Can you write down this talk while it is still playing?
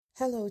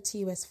Hello,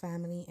 T West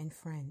family and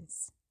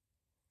friends.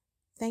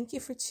 Thank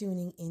you for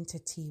tuning into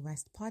T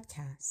West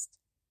Podcast,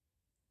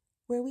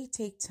 where we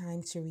take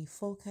time to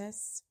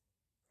refocus,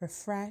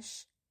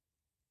 refresh,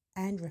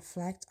 and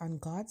reflect on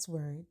God's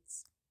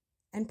words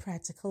and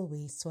practical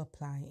ways to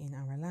apply in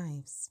our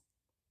lives.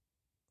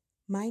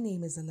 My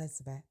name is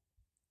Elizabeth,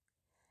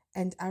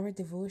 and our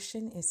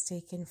devotion is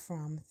taken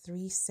from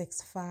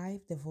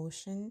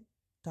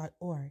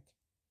 365devotion.org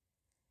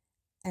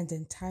and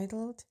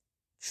entitled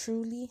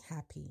Truly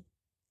Happy.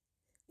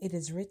 It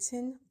is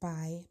written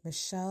by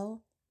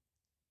Michelle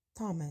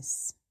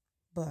Thomas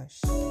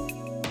Bush.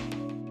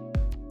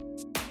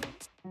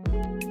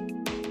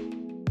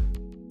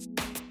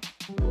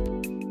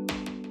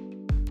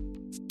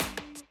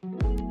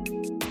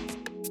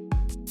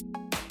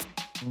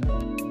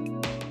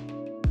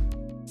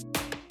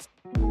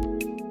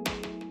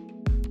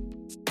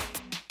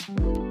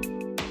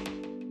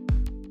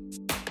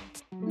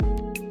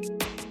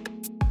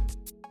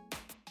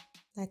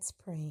 Let's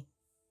pray.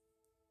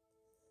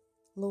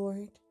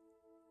 Lord,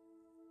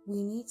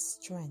 we need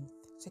strength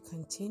to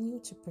continue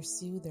to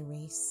pursue the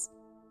race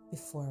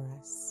before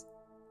us.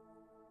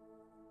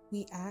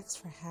 We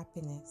ask for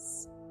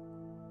happiness,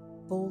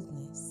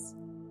 boldness,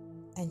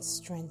 and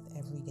strength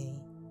every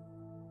day.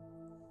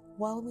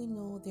 While we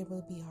know there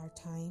will be hard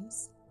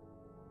times,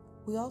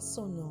 we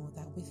also know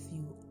that with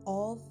you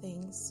all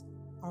things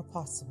are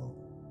possible.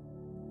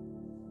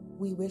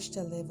 We wish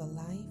to live a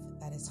life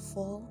that is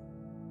full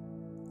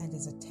and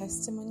is a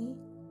testimony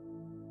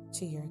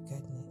to your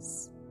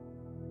goodness.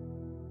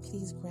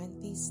 Please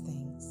grant these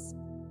things.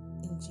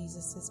 In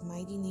Jesus'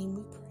 mighty name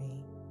we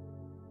pray.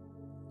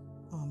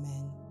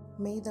 Amen.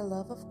 May the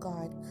love of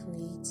God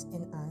create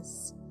in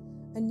us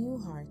a new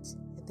heart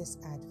this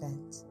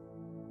Advent.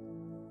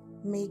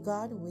 May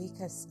God wake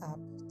us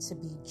up to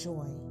be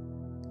joy,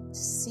 to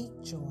seek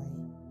joy,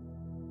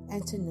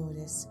 and to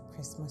notice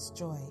Christmas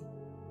joy.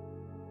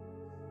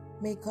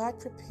 May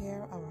God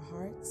prepare our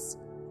hearts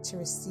to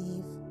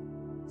receive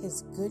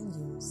His good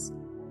news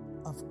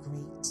of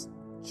great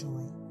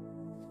joy.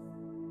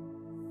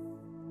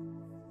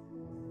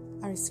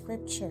 Our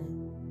scripture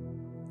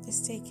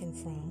is taken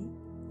from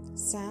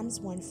Psalms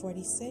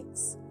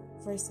 146,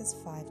 verses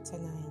 5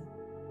 to 9.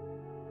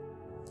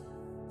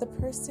 The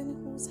person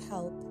whose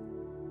help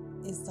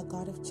is the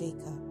God of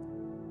Jacob,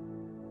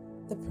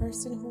 the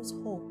person whose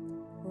hope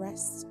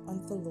rests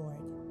on the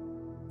Lord,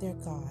 their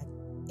God,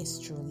 is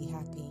truly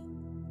happy.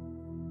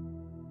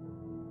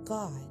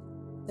 God,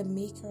 the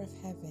maker of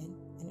heaven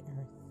and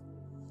earth,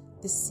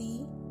 the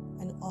sea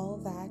and all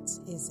that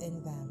is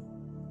in them.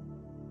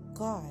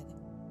 God,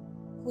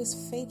 who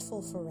is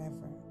faithful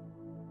forever,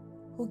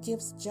 who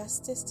gives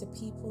justice to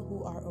people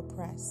who are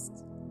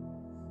oppressed,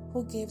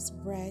 who gives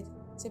bread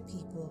to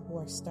people who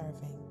are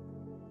starving.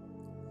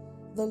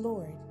 The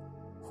Lord,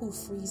 who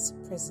frees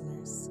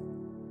prisoners.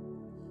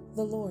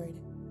 The Lord,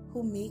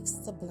 who makes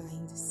the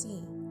blind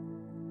see.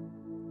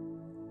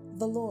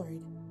 The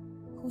Lord,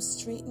 who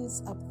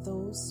straightens up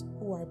those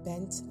who are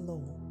bent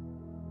low.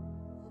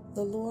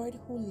 The Lord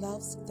who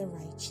loves the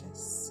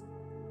righteous.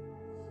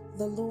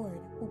 The Lord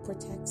who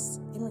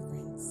protects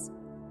immigrants,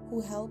 who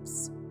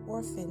helps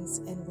orphans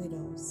and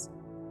widows,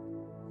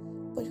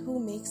 but who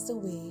makes the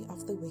way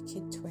of the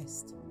wicked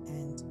twist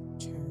and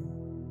turn.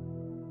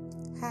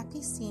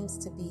 Happy seems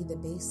to be the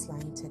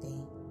baseline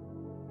today.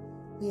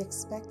 We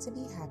expect to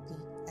be happy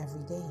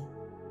every day.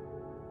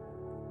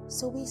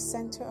 So we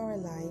center our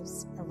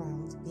lives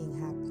around being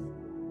happy.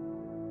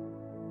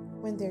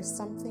 When there's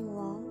something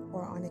wrong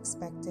or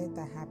unexpected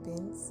that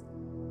happens,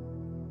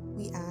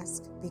 we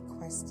ask big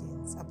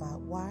questions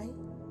about why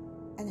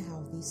and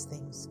how these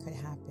things could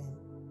happen.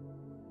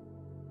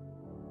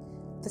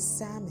 The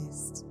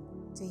psalmist,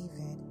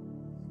 David,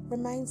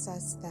 reminds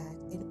us that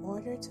in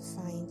order to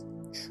find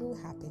true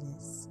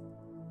happiness,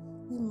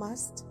 we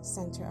must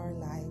center our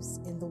lives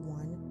in the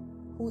one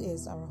who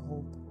is our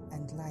hope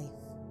and life.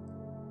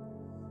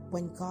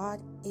 When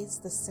God is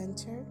the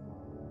center,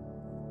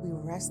 we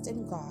rest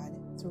in God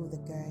through the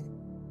good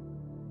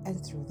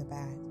and through the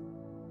bad.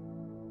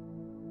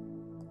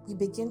 We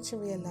begin to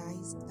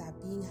realize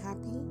that being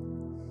happy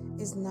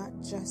is not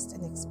just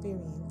an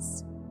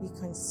experience we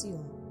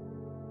consume,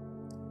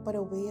 but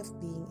a way of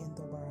being in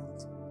the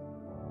world.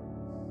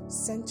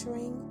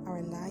 Centering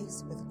our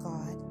lives with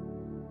God,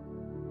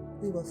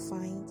 we will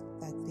find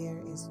that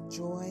there is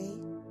joy,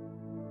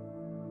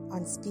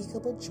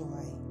 unspeakable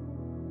joy,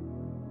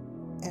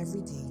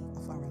 every day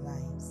of our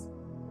lives.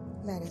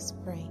 Let us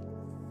pray.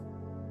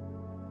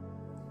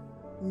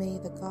 May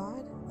the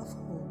God of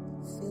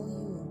hope fill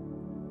you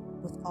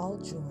with all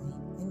joy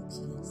and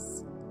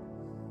peace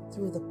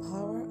through the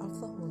power of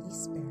the Holy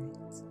Spirit.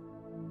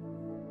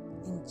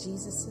 In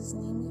Jesus'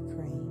 name we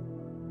pray.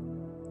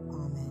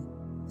 Amen.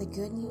 The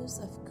good news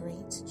of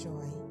great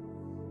joy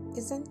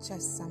isn't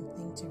just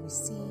something to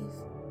receive,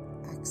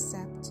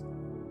 accept,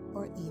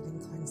 or even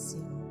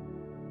consume.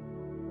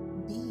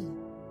 Be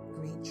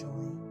great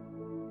joy.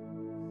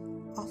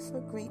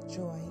 Offer great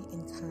joy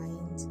in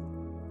kind,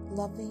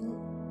 loving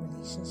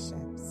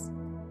relationships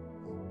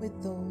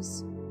with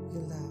those you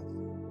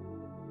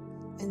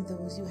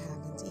those you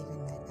haven't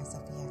even met as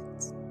of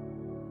yet.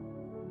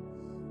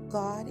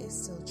 God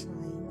is still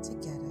trying to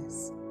get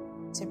us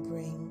to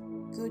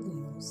bring good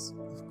news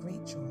of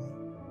great joy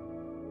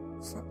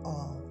for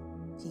all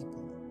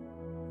people.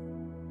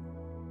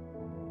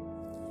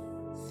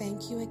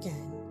 Thank you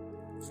again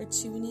for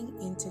tuning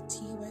into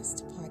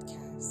T-West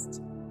Podcast,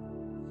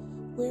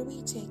 where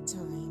we take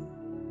time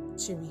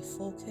to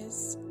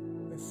refocus,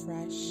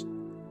 refresh,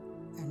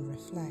 and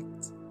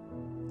reflect.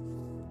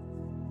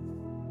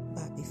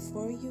 But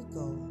before you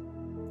go,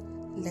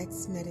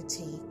 let's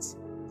meditate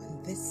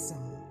on this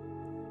song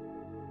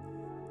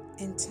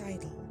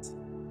entitled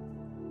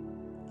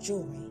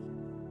Joy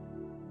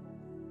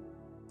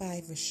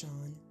by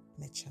Vashawn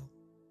Mitchell.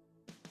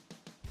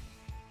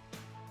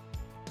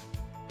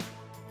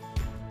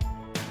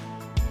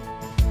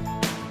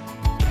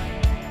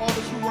 All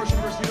the true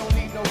worshipers, you don't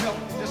need no help.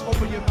 Just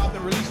open your mouth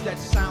and release that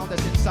sound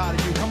that's inside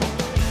of you. Come on.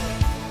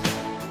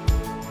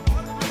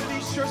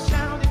 Release your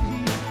sound in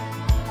here.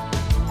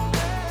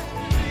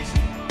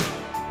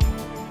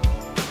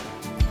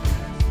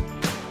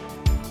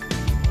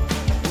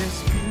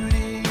 There's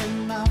beauty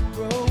in my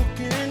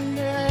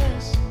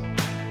brokenness.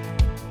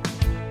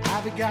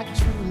 I've got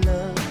true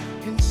love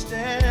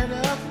instead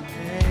of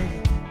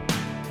pain.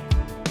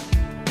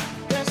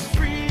 There's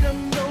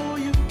freedom, though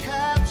you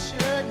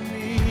captured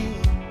me.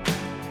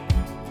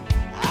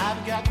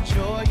 I've got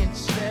joy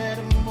instead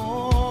of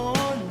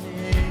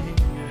mourning.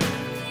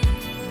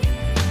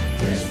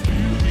 There's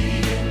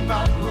beauty in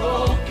my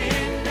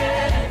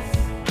brokenness.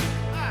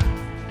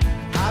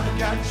 I've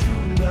got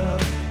true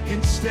love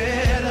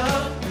instead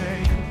of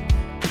pain.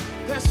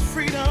 There's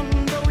freedom,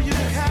 though you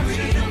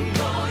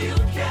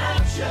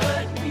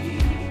captured me.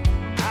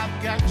 I've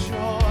got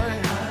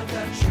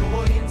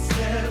joy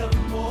instead of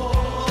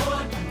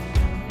mourning.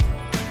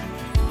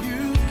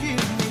 You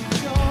give me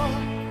joy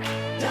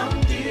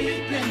down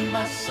deep in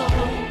my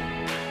soul,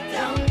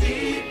 down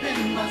deep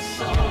in my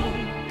soul,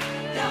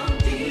 down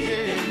deep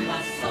in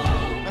my soul.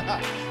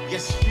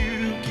 Yes,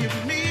 you give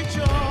me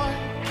joy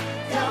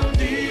down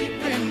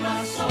deep in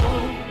my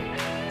soul,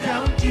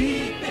 down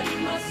deep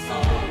in my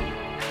soul,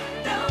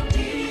 down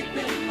deep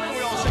in my soul.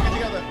 We all sing it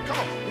together. Come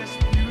on. There's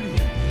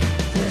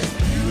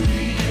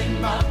beauty in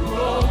my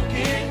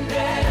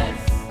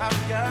brokenness.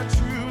 I've got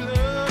true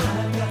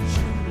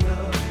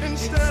love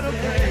instead of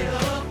pain.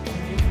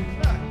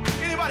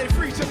 Anybody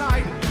free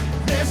tonight?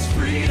 There's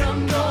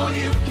freedom, though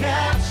you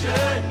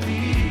captured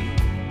me.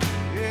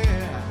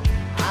 Yeah,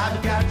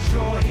 I've got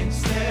joy